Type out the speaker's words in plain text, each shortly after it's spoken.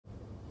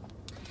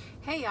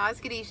Hey y'all, it's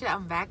Kadisha.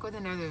 I'm back with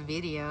another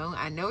video.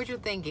 I know what you're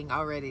thinking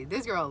already.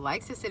 This girl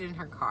likes to sit in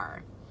her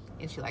car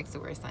and she likes to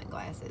wear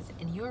sunglasses,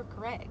 and you're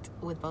correct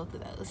with both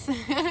of those.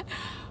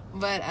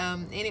 But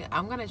anyway,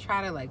 I'm gonna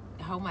try to like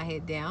hold my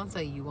head down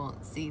so you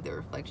won't see the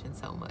reflection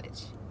so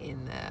much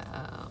in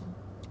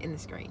the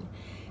screen.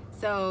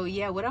 So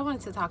yeah, what I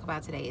wanted to talk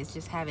about today is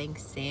just having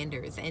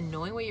standards and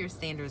knowing what your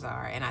standards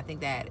are, and I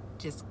think that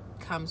just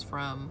comes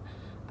from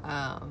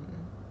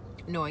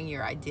knowing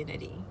your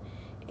identity.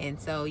 And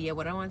so yeah,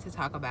 what I wanted to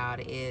talk about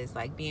is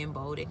like being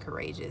bold and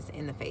courageous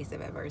in the face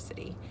of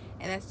adversity.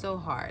 And that's so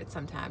hard.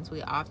 Sometimes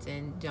we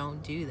often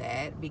don't do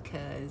that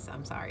because,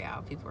 I'm sorry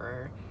y'all, people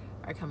are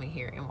coming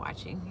here and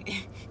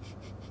watching.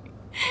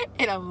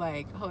 And I'm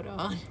like, hold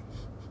on.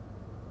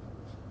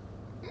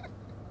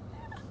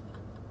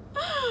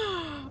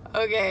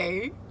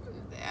 Okay,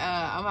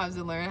 I'm gonna have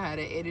to learn how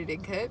to edit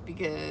and cut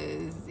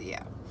because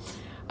yeah,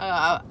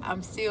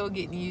 I'm still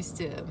getting used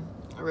to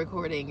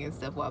recording and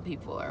stuff while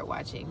people are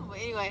watching. But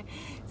anyway,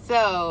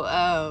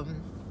 so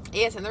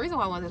yes, and the reason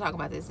why I wanted to talk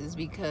about this is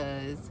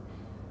because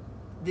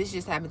this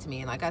just happened to me,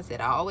 and like I said,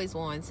 I always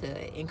want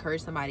to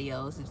encourage somebody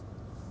else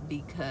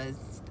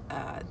because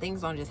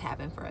things don't just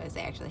happen for us,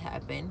 they actually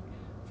happen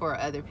for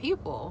other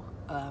people.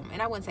 And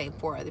I wouldn't say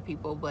for other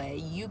people, but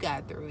you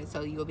got through it,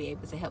 so you'll be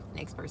able to help the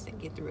next person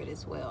get through it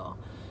as well.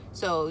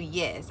 So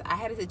yes, I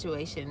had a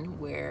situation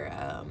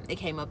where it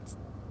came up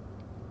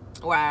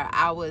where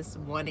I was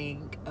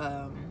wanting,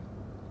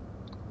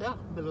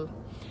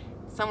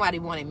 somebody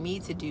wanted me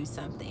to do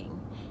something.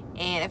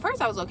 And at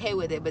first I was okay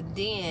with it, but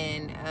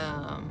then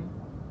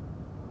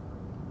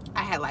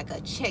I had like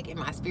a check in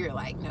my spirit,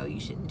 like, no,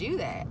 you shouldn't do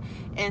that.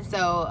 And so,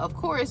 of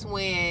course,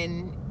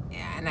 and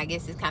I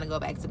guess it's kind of go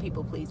back to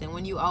people pleasing.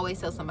 When you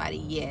always tell somebody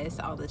yes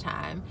all the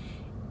time,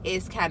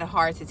 it's kind of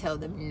hard to tell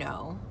them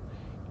no.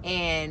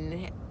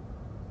 And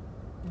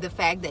the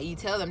fact that you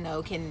tell them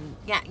no can,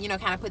 you know,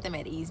 kind of put them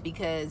at ease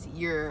because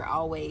you're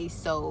always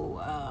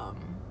so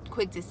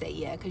quick to say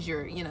yeah because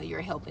you're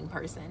a helping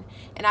person.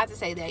 And not to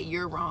say that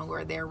you're wrong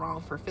or they're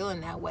wrong for feeling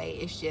that way.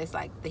 It's just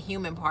like the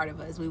human part of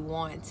us. We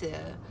want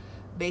to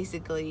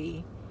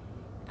basically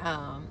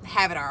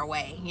have it our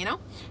way, you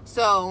know?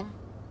 So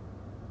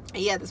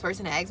yeah, this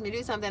person asked me to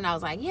do something. I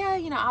was like, yeah,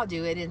 I'll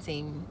do it. It didn't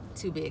seem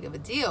too big of a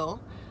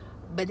deal.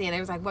 But then it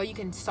was like, well, you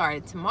can start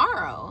it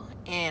tomorrow.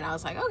 And I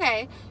was like,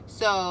 okay.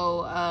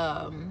 So,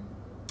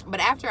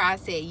 but after I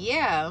said,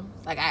 yeah,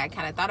 like I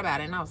kind of thought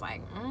about it and I was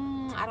like,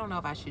 I don't know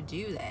if I should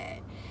do that.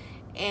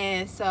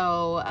 And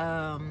so,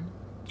 I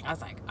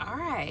was like, all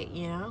right,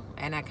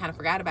 and I kind of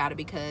forgot about it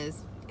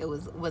because it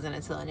wasn't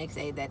until the next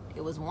day that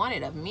it was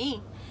wanted of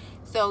me.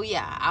 So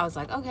yeah, I was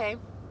like, okay.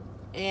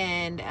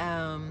 And,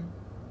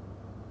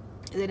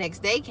 the next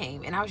day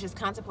came and I was just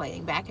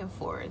contemplating back and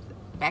forth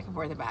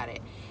about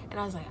it. And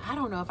I was like, I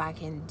don't know if I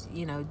can,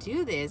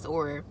 do this.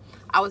 Or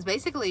I was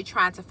basically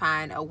trying to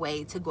find a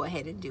way to go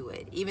ahead and do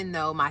it, even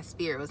though my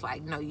spirit was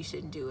like, no, you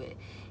shouldn't do it.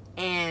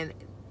 And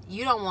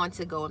you don't want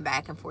to go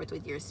back and forth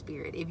with your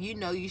spirit. If you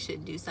know you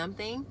shouldn't do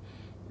something,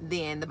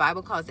 then the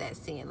Bible calls that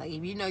sin. Like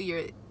if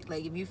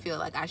if you feel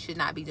like I should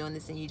not be doing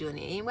this and you're doing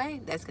it anyway,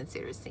 that's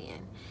considered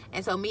sin.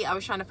 And so I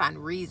was trying to find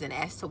reason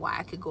as to why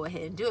I could go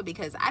ahead and do it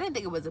because I didn't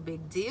think it was a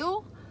big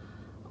deal.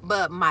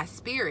 But my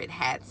spirit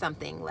had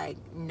something like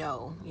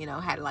no,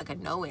 had like a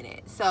no in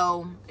it.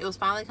 So it was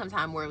finally come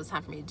time where it was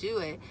time for me to do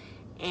it.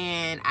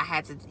 And I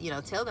had to,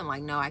 tell them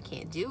like, no, I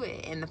can't do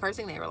it. And the first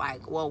thing they were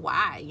like, well,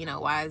 why?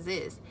 Why is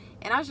this?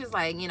 And I was just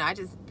like, I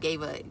just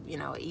gave a,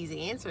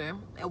 easy answer,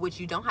 which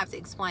you don't have to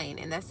explain.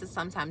 And that's just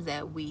sometimes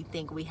that we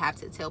think we have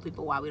to tell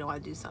people why we don't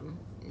want to do something.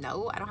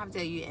 No, I don't have to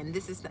tell you. And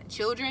this is not,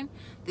 children,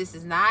 this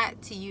is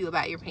not to you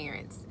about your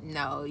parents.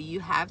 No,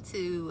 you have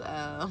to,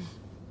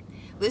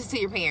 listen to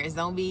your parents.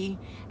 Don't be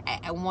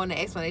want an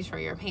explanation for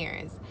your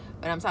parents.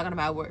 But I'm talking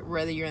about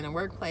whether you're in the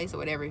workplace or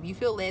whatever. If you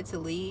feel led to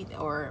lead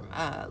or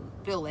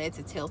feel led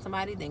to tell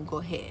somebody, then go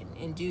ahead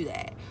and do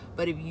that.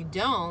 But if you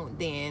don't,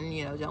 then,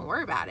 don't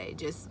worry about it.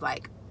 Just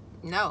like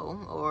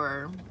no,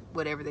 or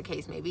whatever the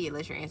case may be,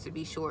 let your answer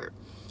be short.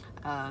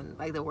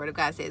 Like the word of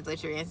God says,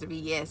 let your answer be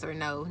yes or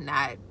no,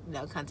 not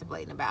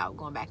contemplating about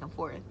going back and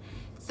forth.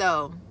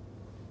 So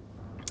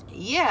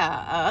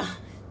yeah,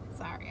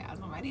 sorry, I was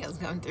somebody else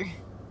coming through.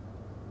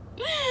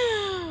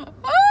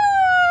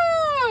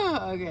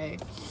 Okay.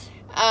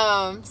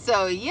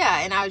 So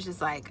yeah, and I was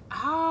just like,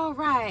 all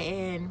right,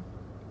 and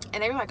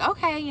they were like,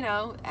 okay,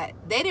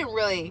 they didn't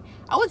really,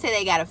 I wouldn't say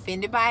they got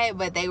offended by it,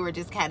 but they were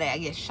just kind of, I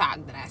guess,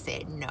 shocked that I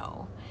said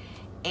no.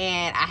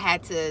 And I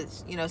had to,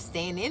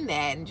 stand in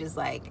that and just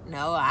like,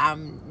 no,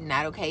 I'm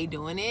not okay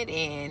doing it,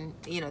 and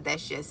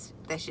that's just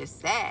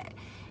that.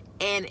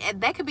 And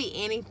that could be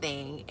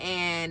anything.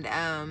 And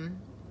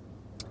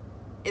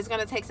it's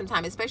going to take some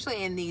time,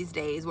 especially in these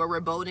days where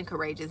we're bold and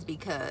courageous,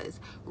 because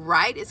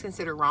right is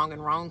considered wrong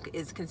and wrong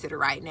is considered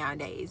right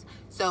nowadays.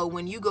 So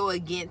when you go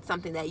against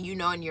something that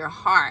in your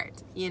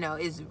heart,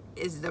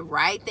 is the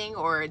right thing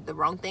or the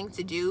wrong thing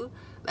to do,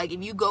 like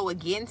if you go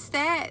against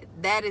that,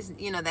 that is,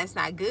 that's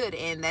not good.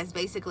 And that's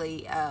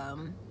basically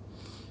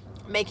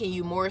making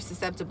you more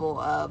susceptible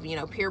of, you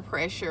know, peer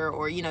pressure,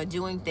 or, you know,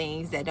 doing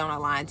things that don't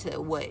align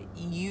to what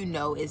you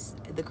know is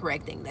the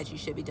correct thing that you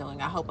should be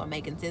doing. I hope I'm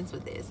making sense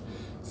with this.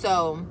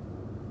 So,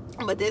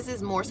 but this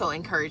is more so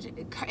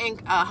encouraging,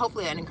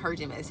 hopefully an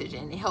encouraging message,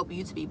 and help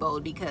you to be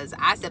bold, because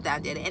I stepped out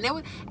and did it.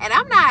 And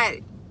I'm not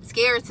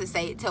scared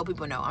to tell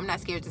people no. I'm not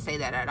scared to say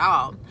that at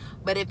all.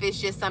 But if it's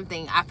just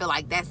something I feel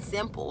like that's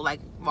simple, like,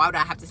 why would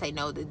I have to say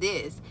no to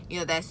this? You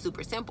know, that's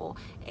super simple.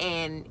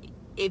 And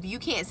if you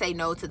can't say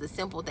no to the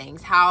simple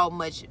things, how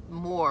much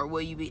more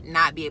will you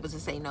not be able to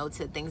say no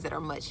to things that are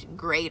much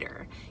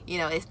greater? You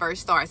know, it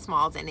first starts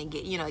small and then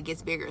it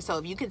gets bigger. So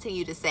if you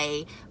continue to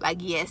say like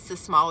yes to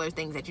smaller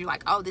things that you're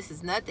like, oh, this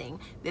is nothing,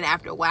 then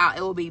after a while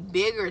it will be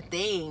bigger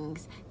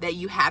things that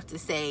you have to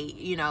say,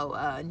 you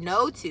know,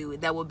 no to,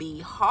 that will be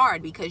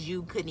hard because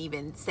you couldn't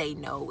even say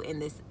no in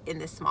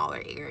this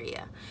smaller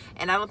area.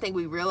 And I don't think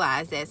we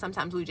realize that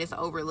sometimes we just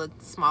overlook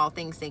small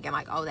things thinking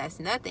like, oh, that's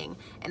nothing.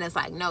 And it's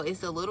like, no,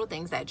 it's the little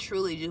things that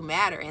truly do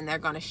matter, and they're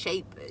going to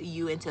shape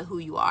you into who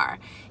you are.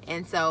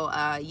 And so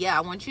yeah,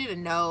 I want you to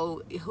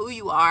know who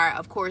you are,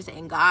 of course,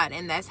 in God,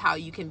 and that's how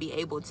you can be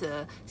able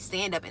to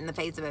stand up in the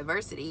face of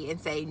adversity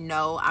and say,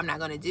 no, I'm not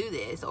going to do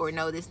this, or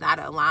no, this is not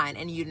aligned,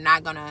 and you're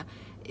not going to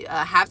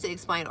have to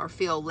explain or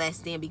feel less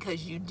than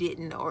because you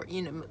didn't, or,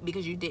 you know,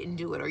 because you didn't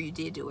do it, or you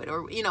did do it,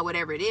 or, you know,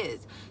 whatever it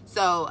is.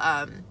 So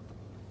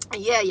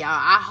yeah, y'all,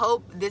 I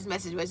hope this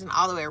message wasn't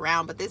all the way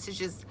around, but this is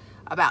just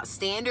about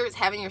standards,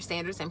 having your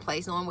standards in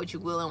place, knowing what you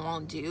will and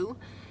won't do,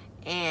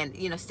 and,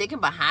 you know, sticking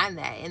behind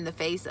that in the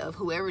face of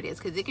whoever it is.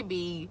 Because it could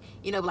be,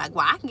 you know, like,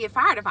 well, I can get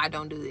fired if I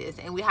don't do this.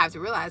 And we have to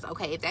realize,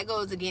 okay, if that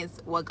goes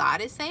against what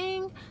God is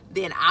saying,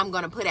 then I'm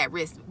going to put at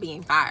risk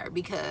being fired,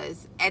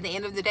 because at the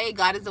end of the day,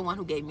 God is the one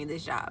who gave me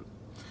this job.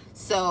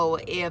 So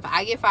if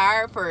I get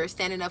fired for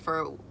standing up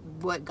for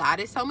what God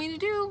has told me to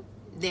do,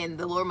 then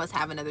the Lord must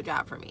have another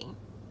job for me.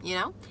 You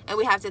know, and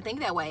we have to think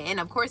that way. And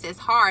of course, it's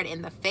hard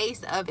in the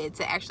face of it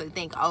to actually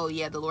think, oh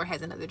yeah, the Lord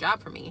has another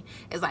job for me.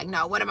 It's like,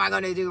 no, what am I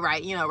going to do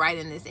right, you know, right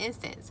in this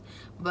instance?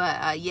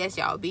 But yes,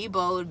 y'all, be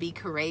bold, be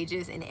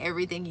courageous in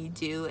everything you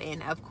do,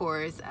 and of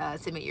course,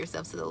 submit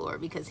yourself to the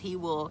Lord, because He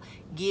will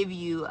give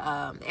you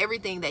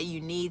everything that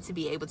you need to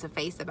be able to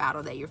face the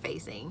battle that you're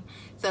facing.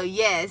 So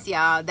yes,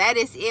 y'all, that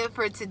is it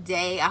for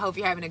today. I hope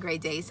you're having a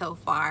great day so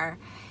far.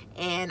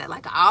 And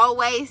like I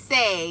always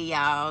say,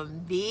 y'all,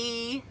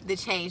 be the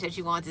change that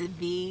you want to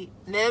be.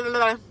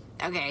 Okay,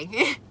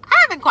 I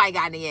haven't quite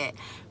gotten it yet.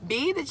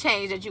 Be the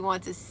change that you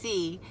want to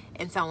see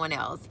in someone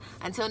else.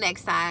 Until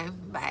next time,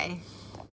 bye.